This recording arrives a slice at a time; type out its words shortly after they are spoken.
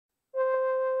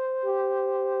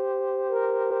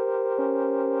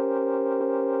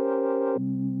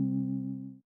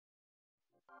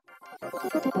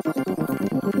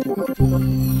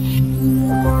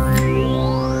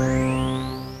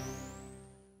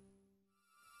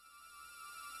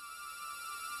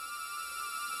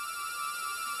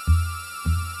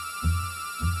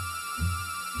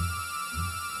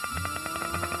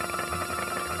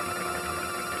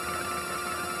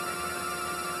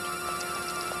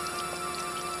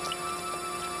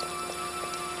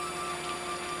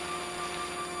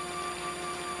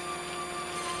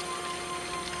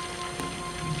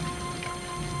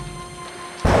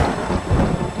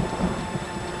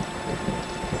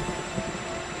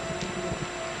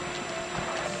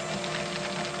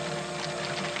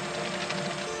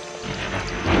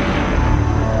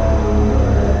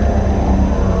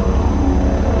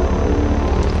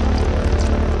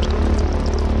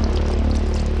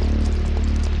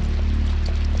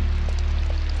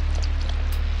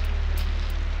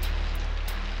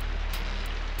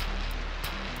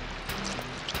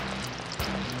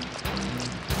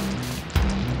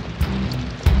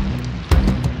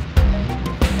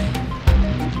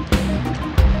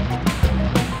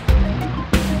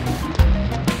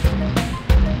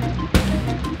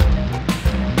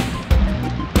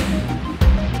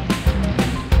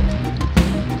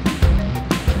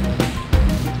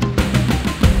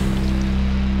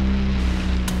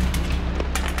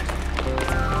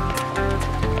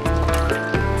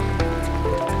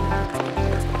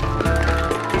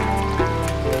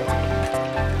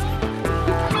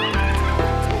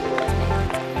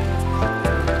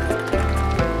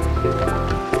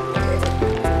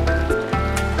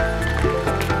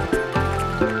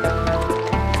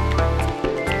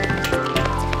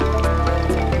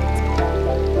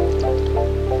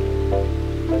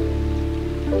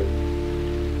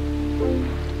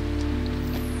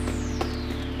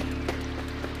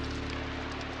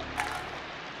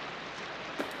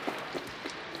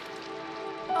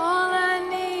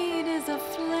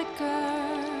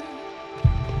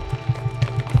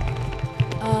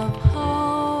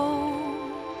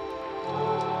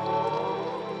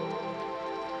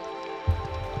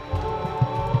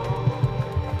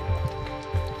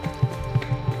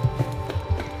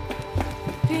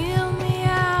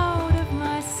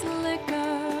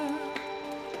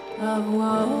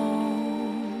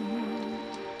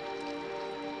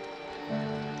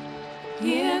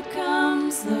Here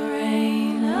comes the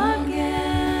rain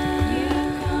again.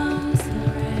 Here comes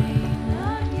the rain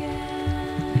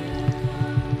again. Here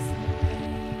comes the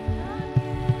rain again.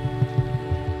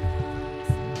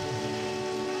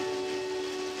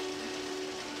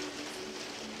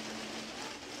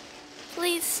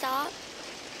 Please stop.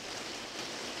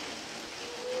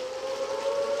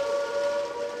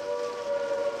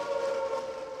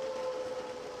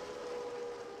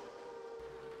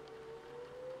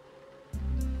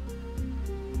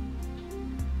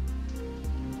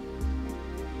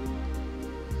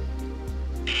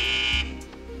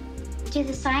 Do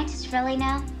the scientists really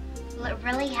know? Will it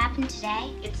really happen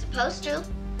today? It's supposed to.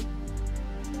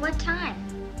 What time?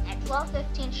 At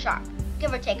 12:15 sharp,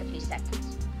 give or take a few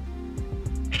seconds.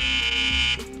 I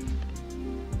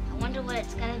wonder what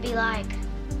it's gonna be like.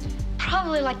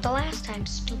 Probably like the last time,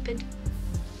 stupid.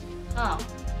 Oh.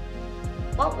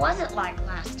 What was it like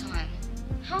last time?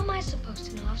 How am I supposed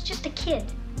to know? I was just a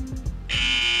kid.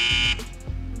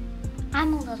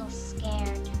 I'm a little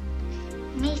scared.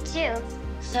 Me too.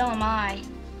 So am I.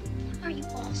 What are you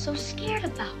all so scared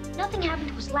about? Nothing happened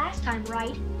to us last time,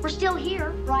 right? We're still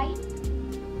here, right?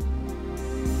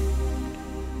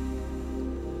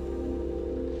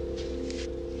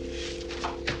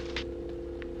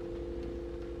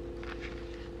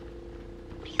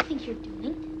 What do you think you're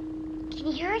doing? Can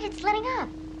you hear it? It's letting up.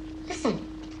 Listen.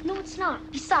 No, it's not.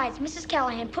 Besides, Mrs.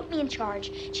 Callahan put me in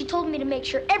charge. She told me to make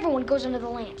sure everyone goes under the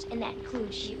lamps, and that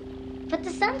includes you. But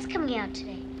the sun's coming out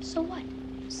today. So what?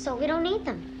 So we don't need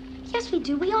them. Yes, we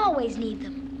do. We always need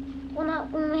them. Well,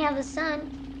 not when we have the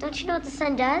sun. Don't you know what the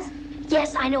sun does?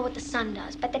 Yes, I know what the sun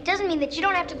does, but that doesn't mean that you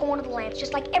don't have to go under the lamps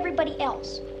just like everybody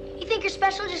else. You think you're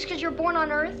special just because you're born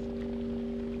on Earth?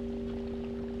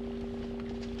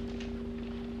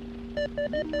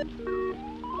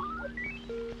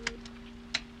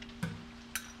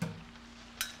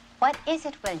 What is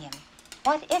it, William?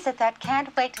 What is it that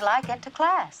can't wait till I get to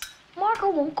class?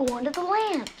 Margot won't go under the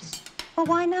lamps. Well,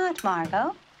 why not,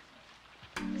 Margot?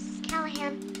 Mrs.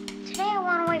 Callahan, today I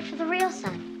want to wait for the real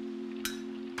sun.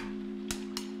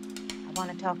 I want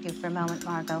to talk to you for a moment,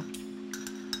 Margot.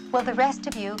 Will the rest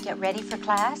of you get ready for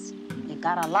class? You've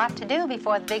got a lot to do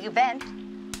before the big event.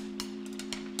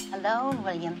 Alone,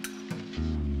 William.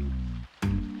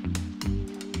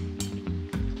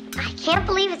 I can't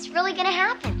believe it's really going to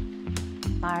happen.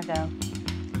 Margot,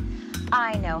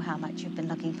 I know how much you've been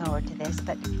looking forward to this,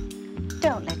 but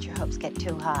don't let your hopes get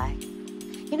too high.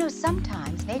 You know,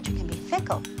 sometimes nature can be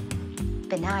fickle.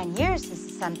 Been 9 years since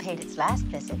the sun paid its last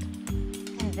visit.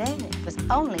 And then it was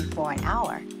only for an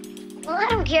hour. Well, I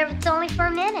don't care if it's only for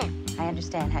a minute. I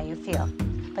understand how you feel,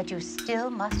 but you still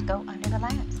must go under the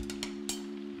lamps.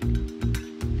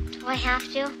 Do I have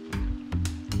to?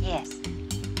 Yes,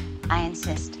 I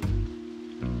insist.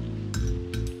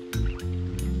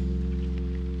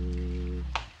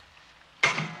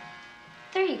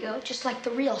 There you go, just like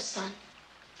the real sun.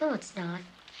 No, it's not.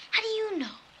 How do you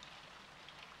know?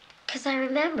 'Cause I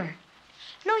remember.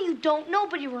 No, you don't.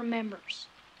 Nobody remembers.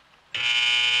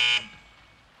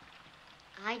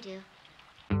 I do.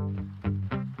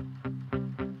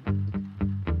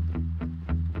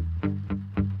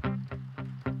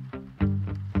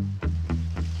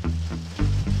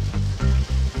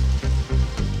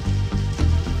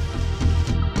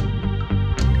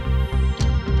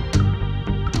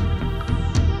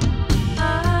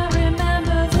 I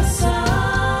remember the sun.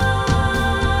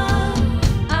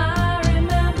 I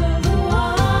remember the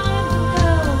one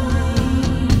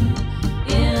glowing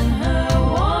in her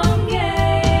warm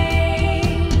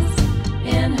gaze,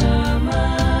 in her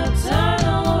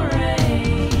maternal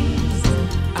rays.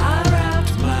 I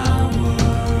wrapped my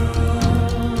world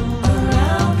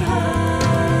around her.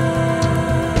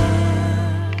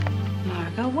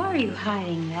 Margot, why are you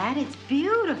hiding that? It's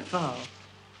beautiful.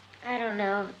 I don't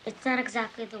know. It's not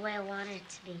exactly the way I wanted it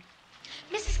to be.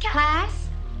 Mrs. Cal. Class,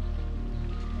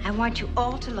 I want you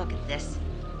all to look at this.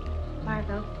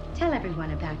 Margot, tell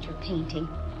everyone about your painting.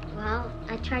 Well,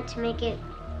 I tried to make it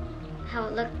how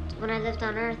it looked when I lived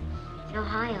on Earth in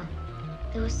Ohio.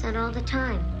 There was sun all the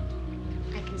time.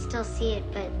 I can still see it,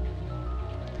 but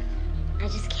I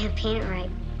just can't paint it right.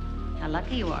 How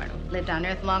lucky you are to have lived on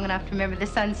Earth long enough to remember the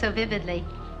sun so vividly.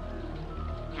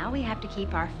 Now we have to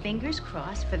keep our fingers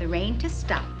crossed for the rain to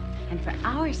stop and for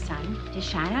our sun to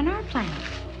shine on our planet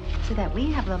so that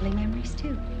we have lovely memories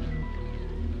too.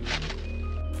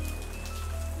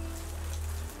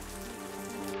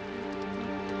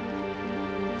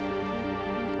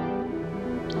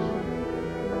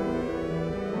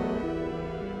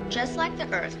 Just like the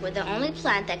Earth, we're the only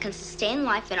planet that can sustain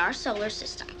life in our solar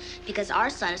system because our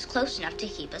sun is close enough to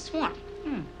keep us warm.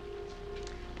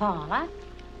 Paula?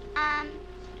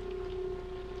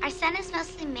 Our sun is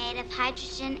mostly made of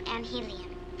hydrogen and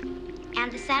helium.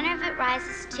 And the center of it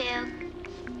rises to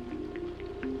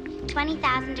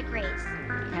 20,000 degrees.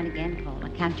 Not again, Paula.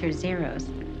 Count your zeros.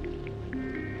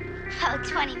 Oh,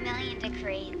 20 million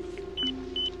degrees.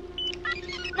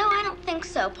 No, I don't think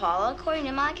so, Paula. According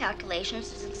to my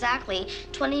calculations, it's exactly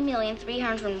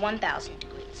 20,301,000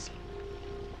 degrees.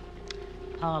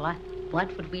 Paula,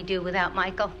 what would we do without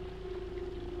Michael?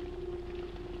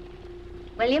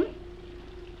 William?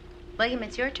 William,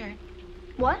 it's your turn.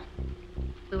 What?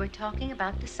 We were talking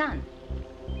about the sun.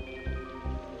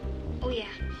 Oh,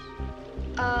 yeah.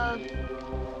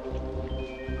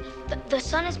 The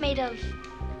sun is made of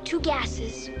two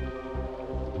gases.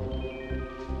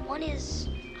 One is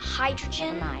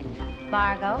hydrogen. Never mind.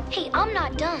 Margot? Hey, I'm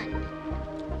not done.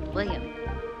 William,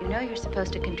 you know you're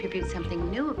supposed to contribute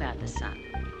something new about the sun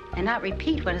and not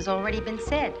repeat what has already been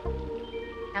said.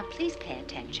 Now, please pay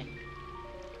attention.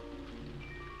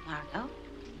 Margot?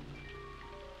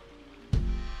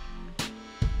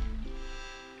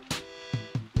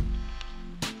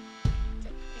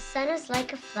 The sun is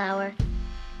like a flower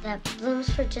that blooms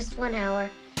for just 1 hour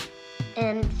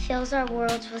and fills our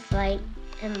worlds with light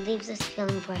and leaves us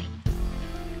feeling bright.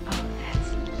 Oh,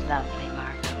 that's lovely,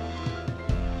 Margot.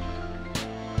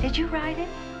 Did you write it?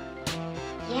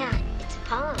 Yeah, it's a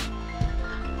poem.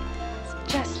 It's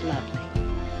just lovely.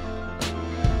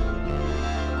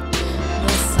 The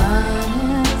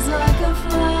sun is like a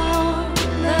flower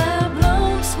that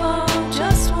blooms for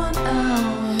just 1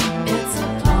 hour. It's a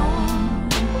poem.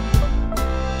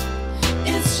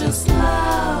 It's just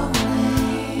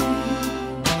lovely.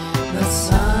 The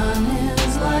sun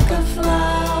is like a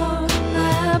flower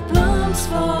that blooms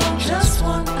for just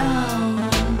 1 hour.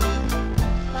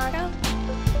 Margot,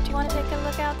 do you want to take a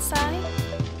look outside?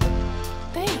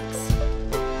 Thanks.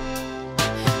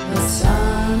 The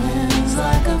sun is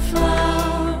like a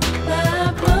flower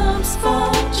that blooms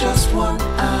for just 1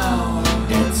 hour.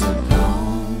 It's a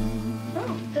poem. No,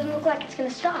 doesn't look like it's gonna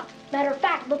stop. Matter of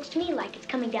fact, looks to me like it's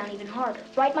coming down even harder.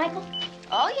 Right, Michael?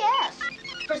 Oh, yes.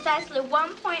 Precisely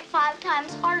 1.5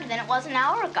 times harder than it was an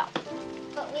hour ago.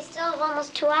 But we still have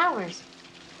almost 2 hours.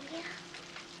 Yeah.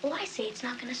 Well, I say it's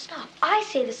not gonna stop. I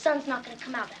say the sun's not gonna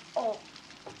come out at all.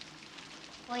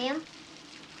 William,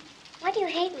 why do you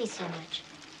hate me so much?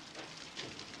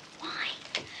 Why?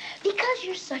 Because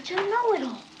you're such a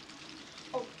know-it-all.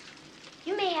 Oh,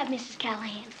 you may have Mrs.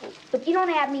 Callahan fooled, but you don't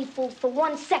have me fooled for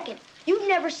 1 second. You've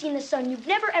never seen the sun. You've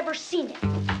never, ever seen it.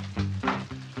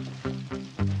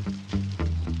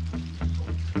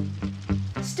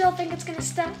 Still think it's gonna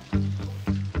stop?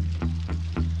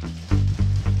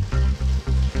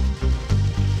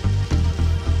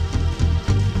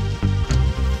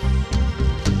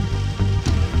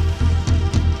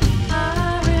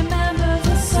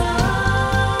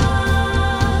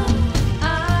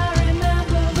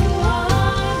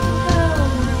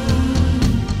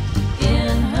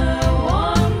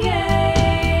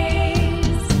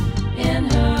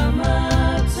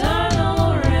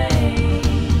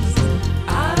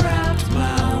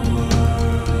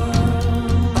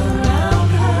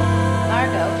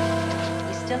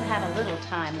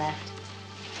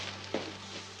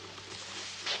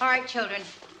 All right, children,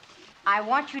 I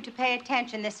want you to pay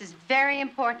attention. This is very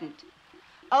important.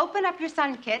 Open up your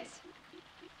sun kits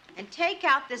and take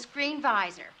out this green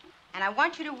visor. And I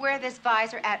want you to wear this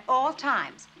visor at all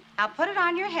times. Now put it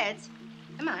on your heads.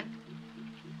 Come on.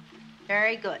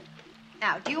 Very good.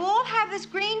 Now, do you all have this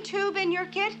green tube in your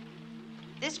kit?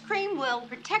 This cream will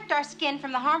protect our skin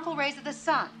from the harmful rays of the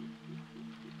sun.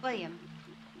 William,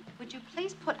 would you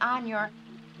please put on your...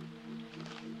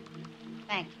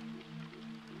 Thank you.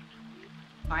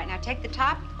 All right, now take the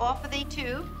top off of the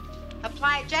tube.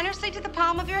 Apply it generously to the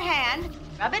palm of your hand.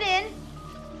 Rub it in.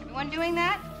 Everyone doing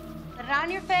that? Put it on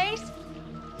your face.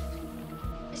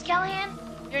 Miss Callahan?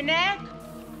 Your neck.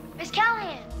 Miss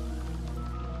Callahan!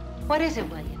 What is it,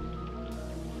 William?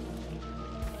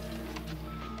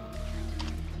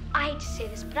 I hate to say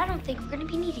this, but I don't think we're going to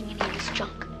be needing any of this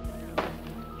junk.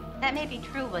 That may be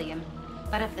true, William,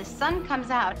 but if the sun comes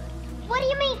out... What do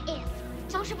you mean, if?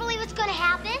 Don't you believe it's gonna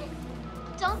happen?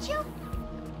 Don't you?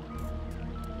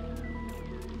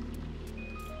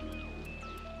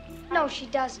 No, she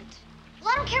doesn't.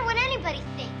 Well, I don't care what anybody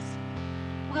thinks.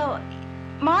 Well,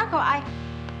 Margot,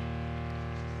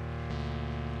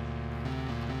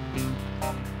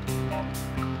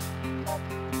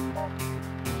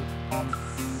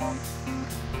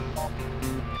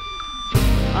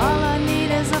 All I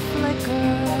need is a flicker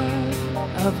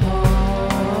of hope.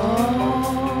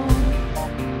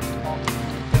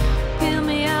 Peel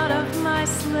me out of my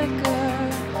slicker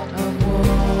of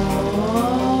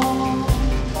woe.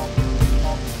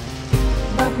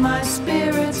 But my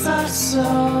spirits are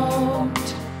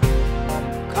soaked,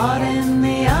 caught in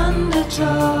the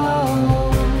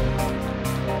undertow,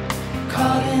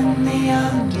 caught in the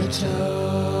undertow.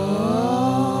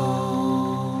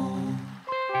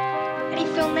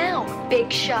 Big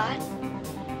shot.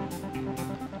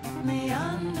 I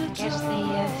guess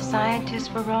the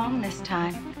scientists were wrong this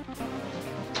time.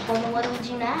 Well, what do we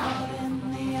do now?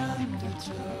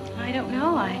 I don't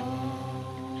know.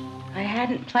 I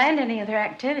hadn't planned any other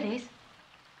activities.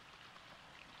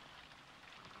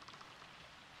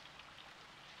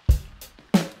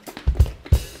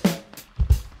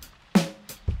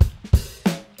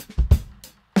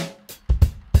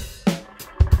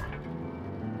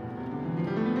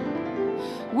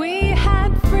 We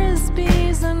had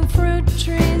frisbees and fruit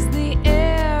trees, the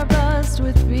air buzzed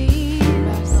with bees.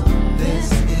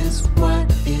 This is what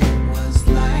it was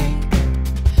like.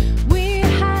 We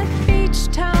had beach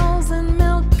towels and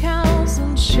milk cows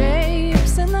and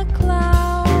shapes in the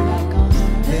clouds.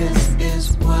 This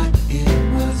is what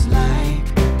it was like.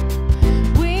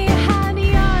 We had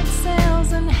yard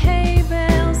sales and hay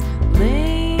bales,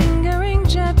 lingering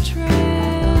jet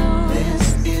trails.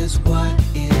 This is what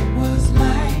it was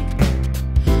like.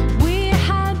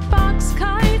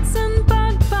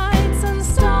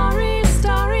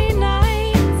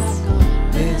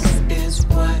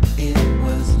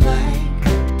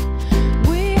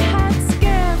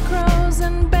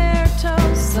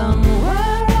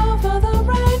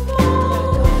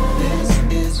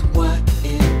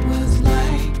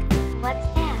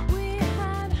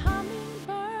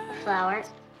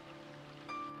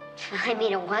 I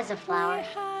mean, it was a flower.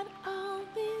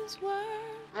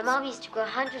 My mom used to grow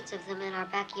hundreds of them in our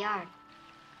backyard.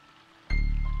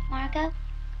 Margot,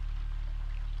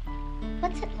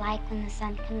 what's it like when the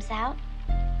sun comes out?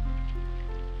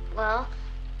 Well,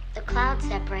 the clouds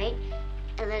separate,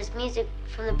 and there's music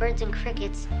from the birds and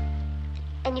crickets,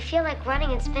 and you feel like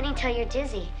running and spinning till you're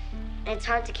dizzy, and it's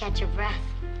hard to catch your breath.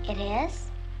 It is?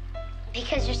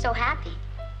 Because you're so happy.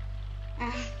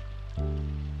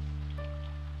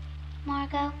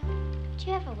 Margot, do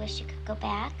you ever wish you could go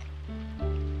back?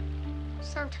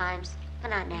 Sometimes, but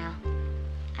not now.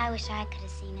 I wish I could have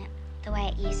seen it the way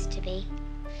it used to be.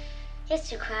 It's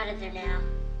too crowded there now.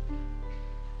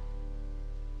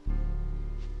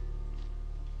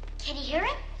 Can you hear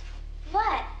it?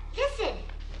 What? Listen.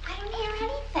 I don't hear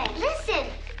anything. Listen.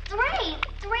 The rain.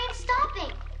 The rain's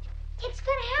stopping. It's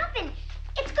gonna happen.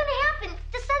 It's gonna happen.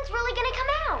 The sun's really gonna come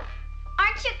out.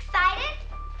 Aren't you excited?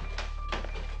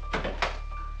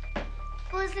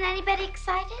 Well, isn't anybody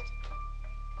excited?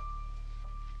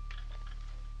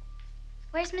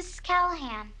 Where's Mrs.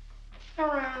 Callahan?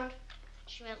 Around.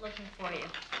 She went looking for you.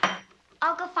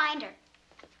 I'll go find her.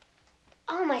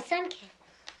 Oh, my sun kid.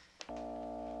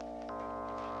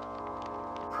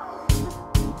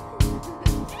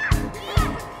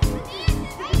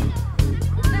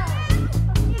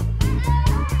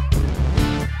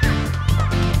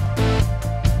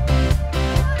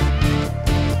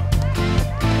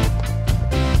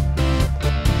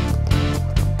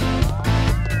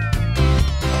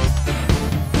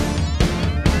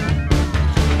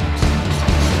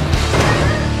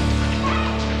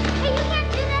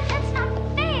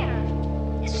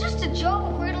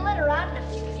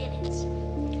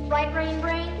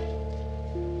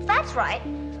 That's right.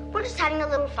 We're just having a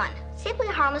little fun. Simply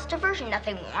a harmless diversion,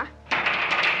 nothing more.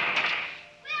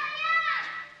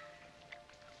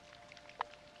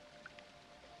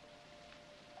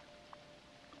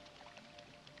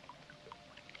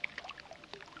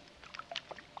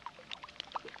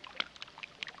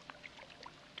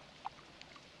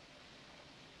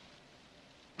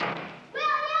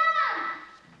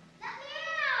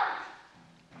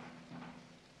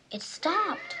 It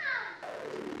stopped.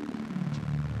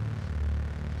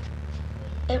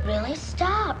 It really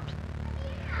stopped.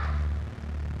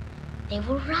 They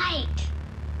were right.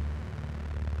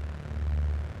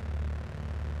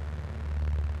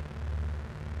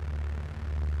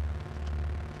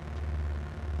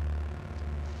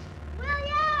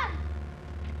 William!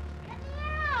 Let me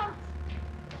out!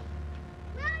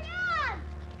 William!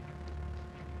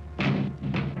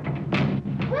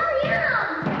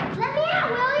 William! Let me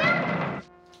out, William!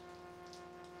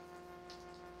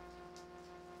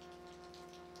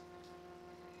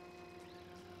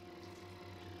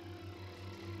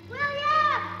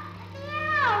 William! Let me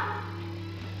out!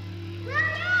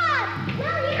 William!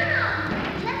 William!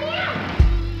 Let me out!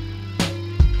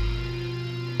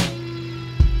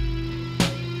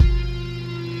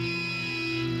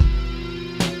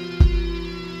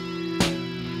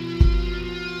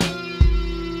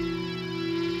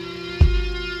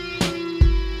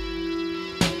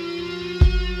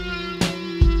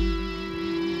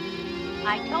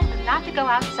 I told them not to go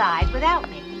outside without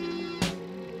me.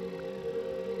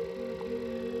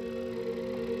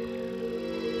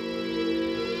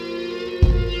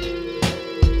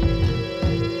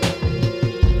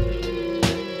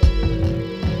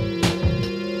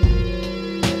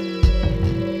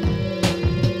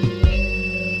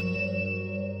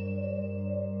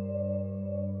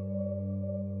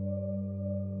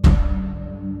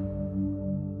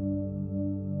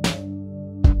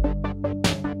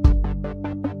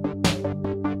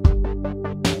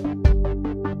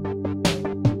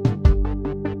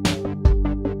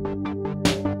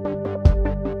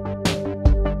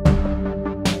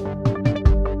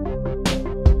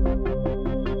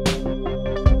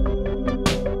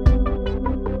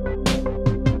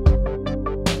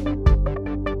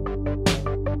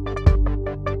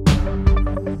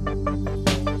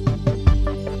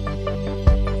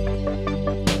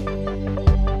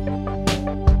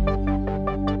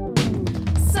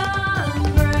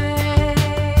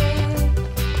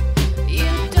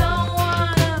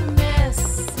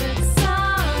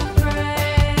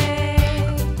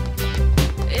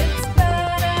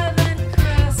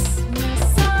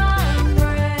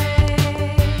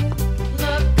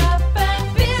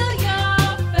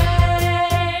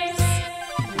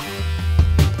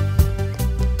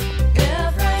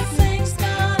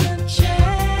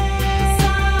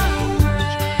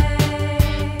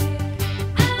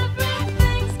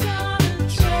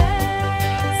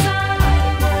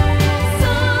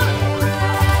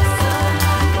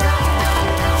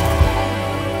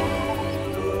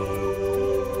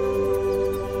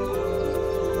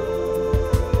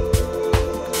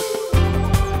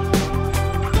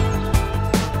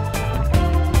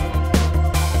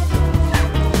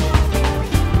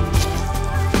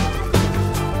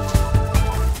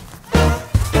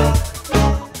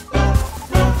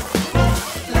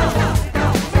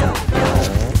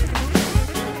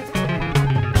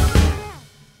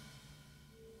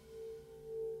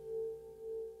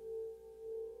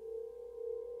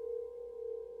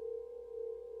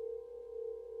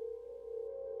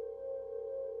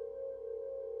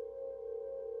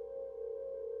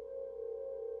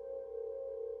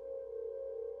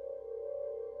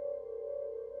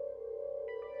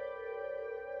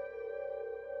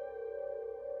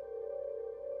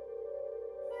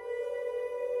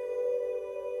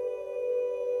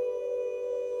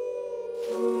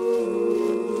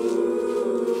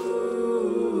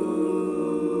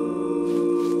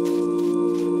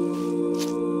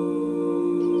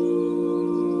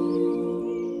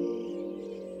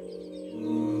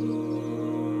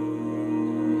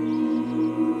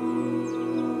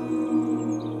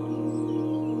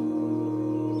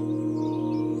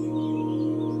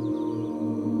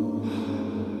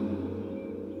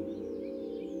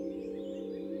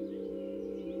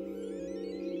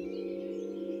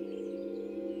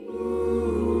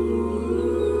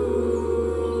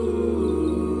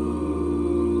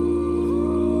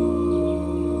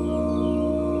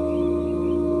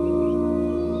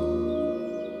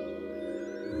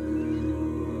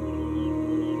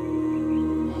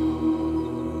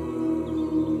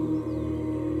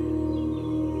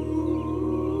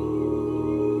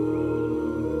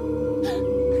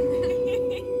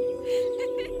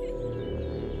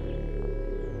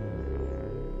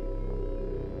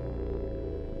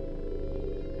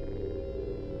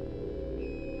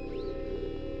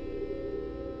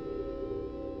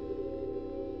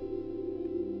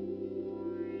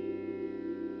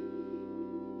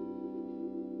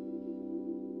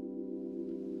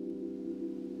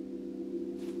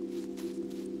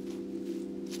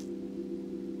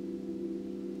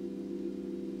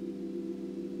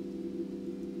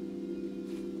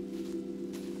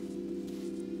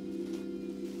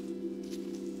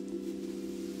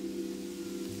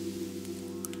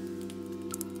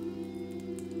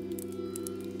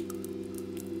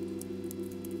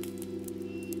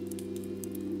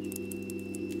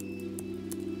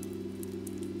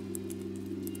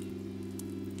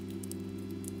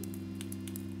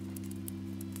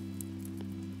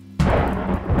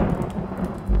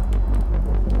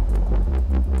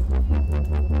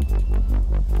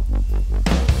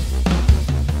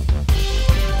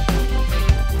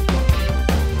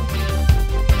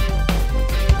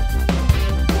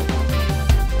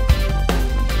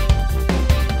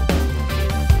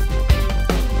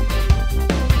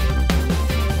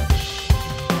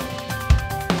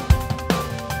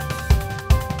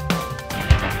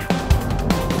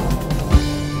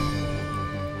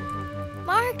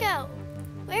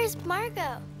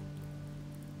 Margot?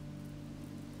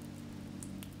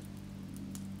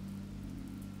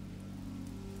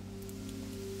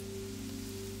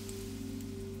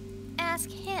 Ask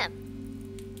him.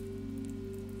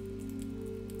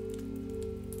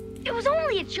 It was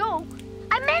only a joke.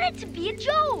 I meant it to be a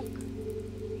joke.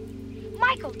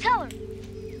 Michael, tell her.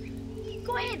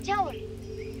 Go ahead, tell her.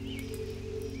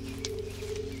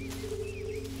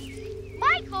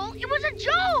 Michael, it was a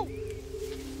joke.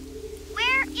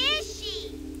 Where is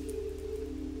she?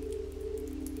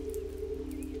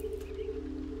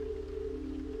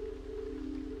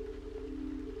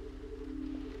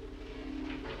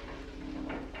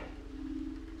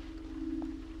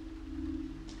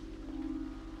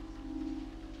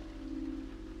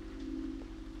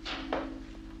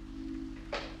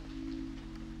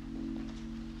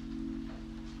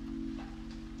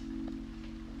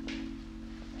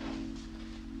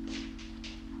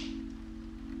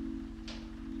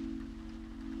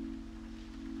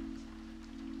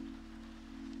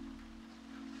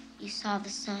 You saw the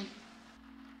sun.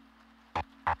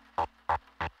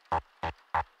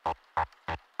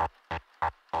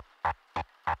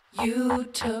 You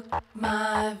took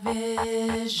my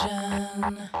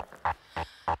vision.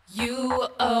 You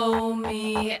owe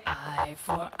me eye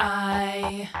for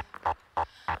eye.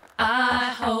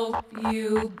 I hope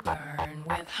you burn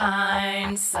with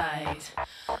hindsight.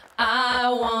 I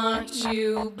want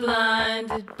you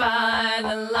blinded by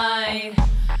the light.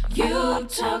 You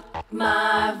took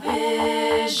my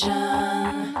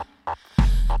vision.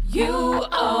 You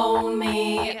owe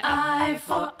me eye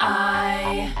for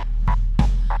eye.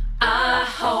 I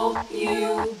hope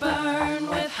you burn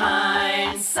with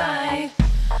hindsight.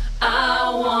 I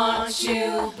want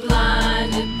you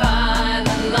blinded by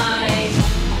the light.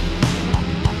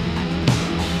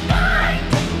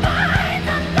 Blinded by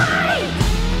the light.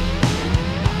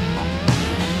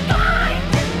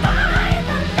 Blinded by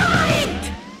the light.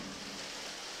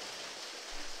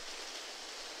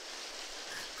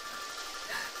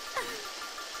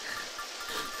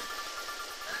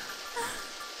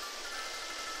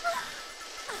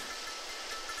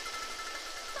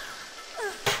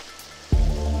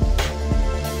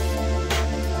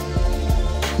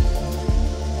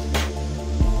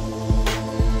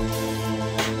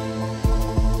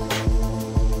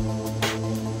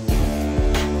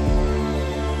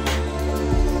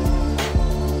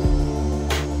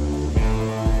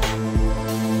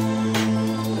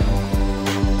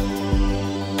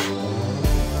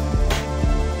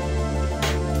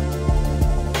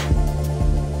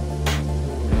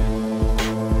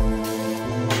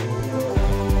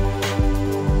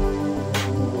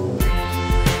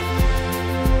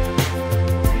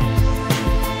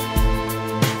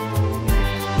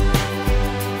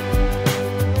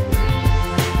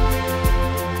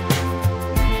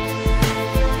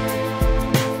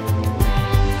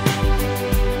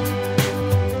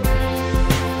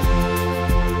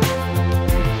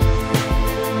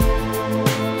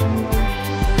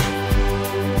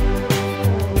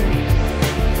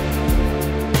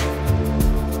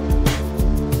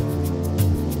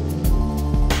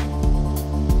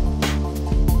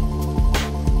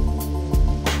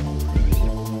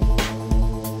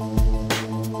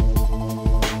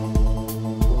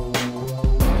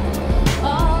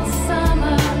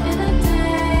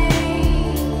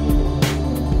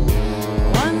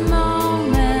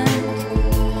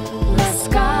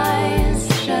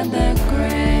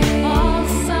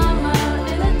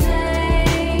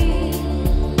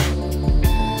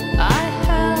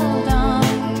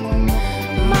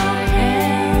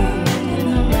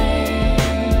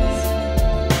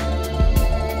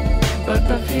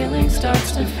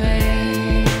 starts to fade.